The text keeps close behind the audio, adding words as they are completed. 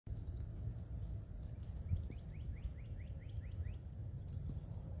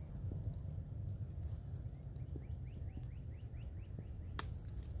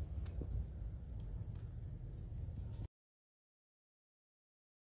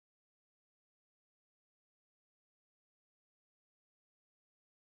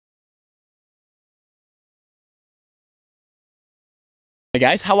Hey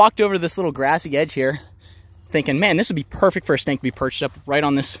guys, I walked over to this little grassy edge here thinking, man, this would be perfect for a snake to be perched up right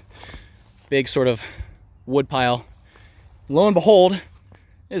on this big sort of wood pile. Lo and behold,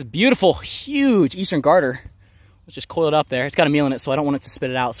 this beautiful, huge eastern garter was just coiled up there. It's got a meal in it, so I don't want it to spit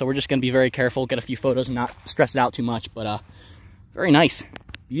it out. So we're just gonna be very careful, get a few photos and not stress it out too much, but very nice.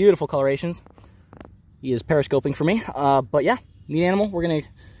 Beautiful colorations. He is periscoping for me, but yeah, neat animal. We're gonna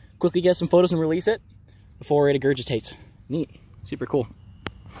quickly get some photos and release it before it regurgitates. Neat, super cool.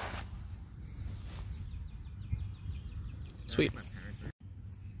 Sweet.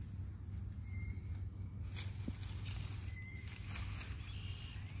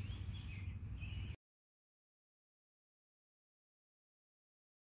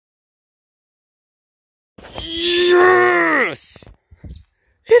 Yes!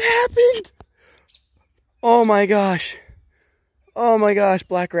 It happened! Oh my gosh. Oh my gosh,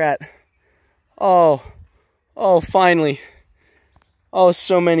 black rat. Oh, finally. Oh,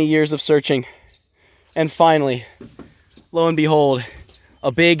 so many years of searching. And finally, lo and behold,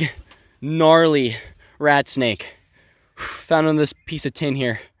 a big, gnarly rat snake found on this piece of tin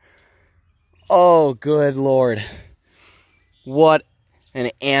here. Oh, good Lord. What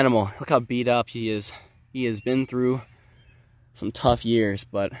an animal. Look how beat up he is. He has been through some tough years,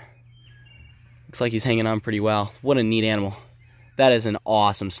 but looks like he's hanging on pretty well. What a neat animal. That is an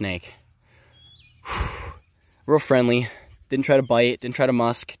awesome snake. Real friendly. Didn't try to bite, didn't try to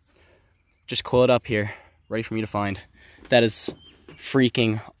musk. Just coiled up here, ready for me to find. That is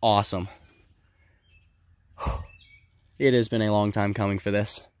freaking awesome. It has been a long time coming for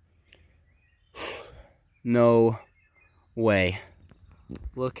this. No way.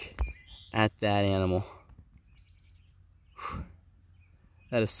 Look at that animal.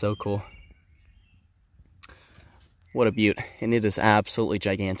 That is so cool. What a beaut. And it is absolutely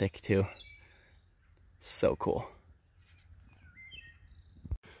gigantic too. So cool.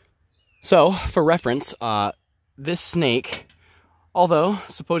 So, for reference, this snake, although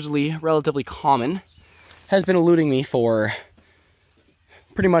supposedly relatively common, has been eluding me for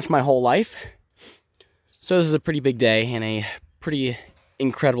pretty much my whole life. So this is a pretty big day and a pretty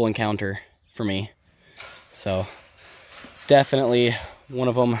incredible encounter for me. So definitely one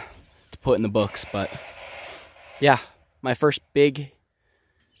of them to put in the books, but yeah, my first big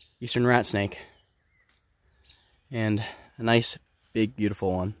eastern rat snake. And a nice, big,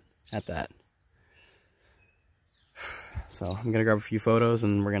 beautiful one at that. So I'm gonna grab a few photos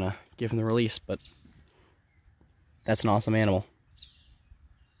and we're gonna give him the release, but that's an awesome animal.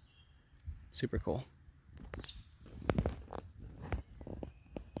 Super cool.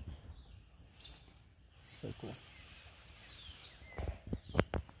 So cool.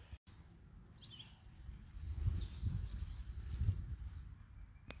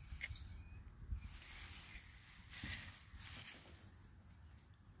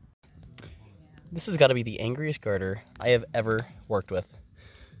 This has got to be the angriest garter I have ever worked with.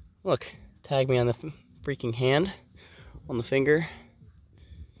 Look, tag me on the freaking hand, on the finger.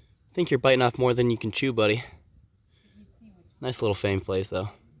 I think you're biting off more than you can chew, buddy. Nice little fame plays, though.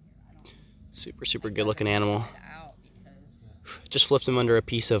 Super, super good looking animal. Just flips him under a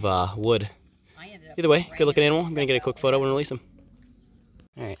piece of wood. Either way, good looking animal. I'm going to get a quick photo and release him.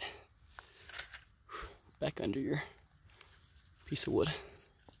 Alright. Back under your piece of wood.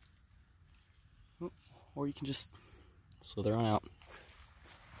 Or you can just slither on out.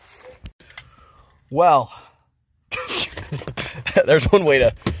 Well, there's one way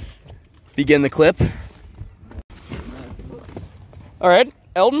to begin the clip. All right,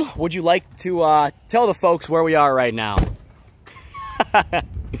 Eldon, would you like to tell the folks where we are right now?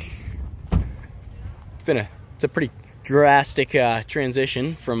 It's a pretty drastic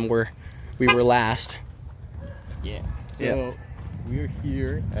transition from where we were last. Yeah. So we're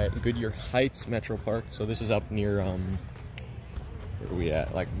here at Goodyear Heights Metro Park. So this is up near where are we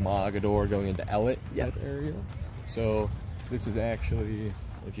at? Like Mogador going into Ellett type area. So this is actually,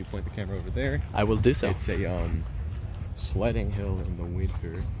 if you point the camera over there, I will do so. It's a sledding hill in the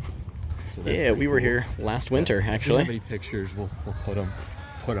winter. So yeah, we were here last winter actually. If you have any pictures, we'll put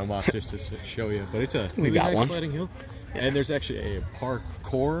them up just to show you. But it's a really nice sledding hill, and there's actually a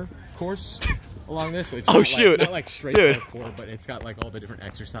parkour course along this. So it's not like straight parkour, but it's got like all the different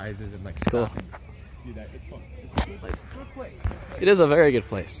exercises and like stuff. Do that. It's fun. It's a good place. It is a very good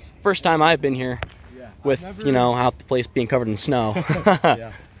place. First time I've been here with, you know, half the place being covered in snow.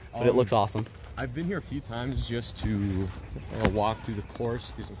 But it looks awesome. I've been here a few times just to walk through the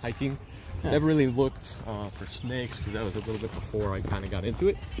course, do some hiking. Never really looked for snakes because that was a little bit before I kind of got into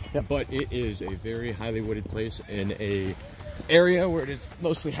it. But it is a very highly wooded place in a area where it is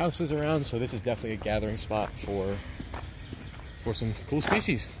mostly houses around, so this is definitely a gathering spot for some cool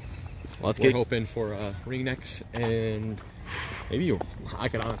species. Well, we're hoping for ringnecks and maybe I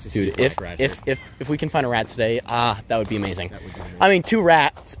could honestly see dude, if we can find a rat today, that would be amazing. That would be amazing. I mean, 2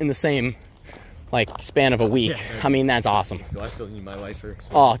 rats in the same like span of a week. Yeah, I mean, that's awesome. Well, I still need my lifer. So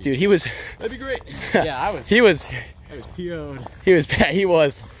oh, dude, he was. That'd be great. Yeah, I was. He was. I was PO'd. He was bad. He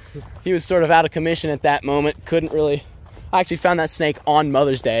was sort of out of commission at that moment. Couldn't really. I actually found that snake on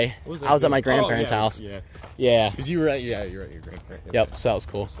Mother's Day. I was at my grandparents' house. Yeah. Yeah. Because you were at you're at your grandparents. Yep. So that was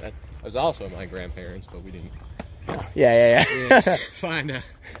cool. I was also at my grandparents, but we didn't. Yeah. Find out.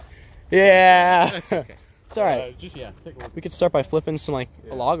 Yeah. That's okay. It's all right. Just take a look. We could start by flipping some a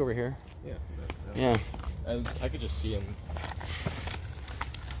log over here. Yeah. Yeah. And I could just see him.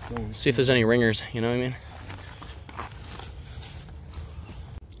 See if there's any ringers. You know what I mean?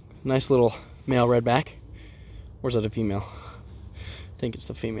 Nice little male redback. Where's that a female? I think it's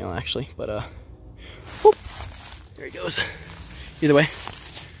the female actually, but whoop, there he goes. Either way,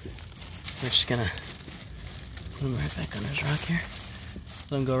 we're just gonna put him right back under his rock here.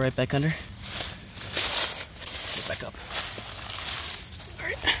 Let him go right back under. Get back up. All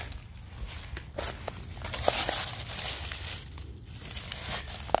right.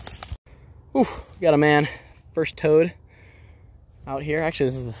 Oof, got a man. First toad out here. Actually,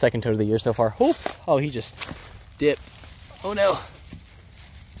 this is the second toad of the year so far. Oh, he just dipped. Oh no.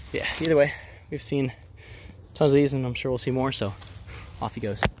 Yeah, either way, we've seen tons of these and I'm sure we'll see more, so off he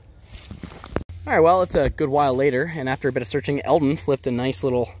goes. All right, well, it's a good while later, and after a bit of searching, Eldon flipped a nice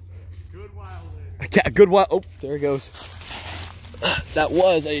little... Good while later. Yeah, good while... Oh, there he goes. That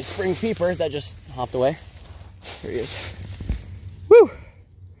was a spring peeper that just hopped away. There he is. Woo!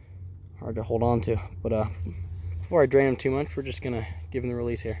 Hard to hold on to, but before I drain him too much, we're just gonna give him the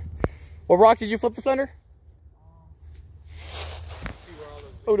release here. What rock did you flip this under?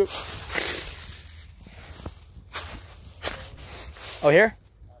 Oh no. Oh, here?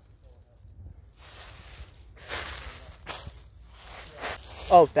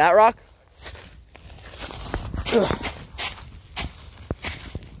 Oh, that rock? Ugh.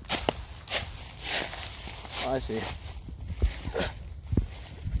 Oh, I see.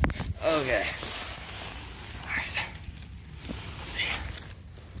 Okay. All right. Let's see.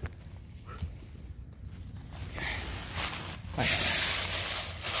 Nice.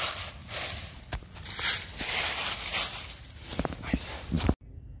 Nice.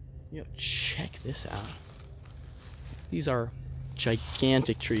 Yo, check this out. These are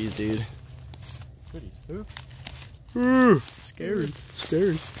gigantic trees, dude. Pretty spook. Ooh, scary.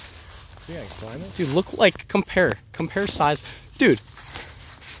 Scary. Yeah, climb it. Dude, look like compare size. Dude.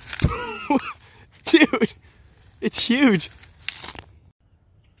 Dude, it's huge.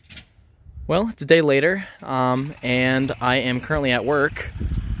 Well, it's a day later, and I am currently at work,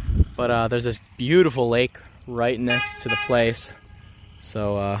 but there's this beautiful lake right next to the place.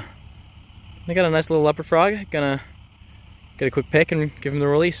 So I got a nice little leopard frog. Gonna get a quick pick and give him the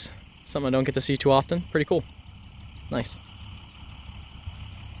release. Something I don't get to see too often. Pretty cool. Nice.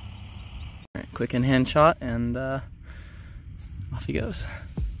 All right, quick in-hand shot, and off he goes.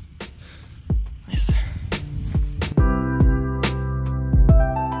 Nice.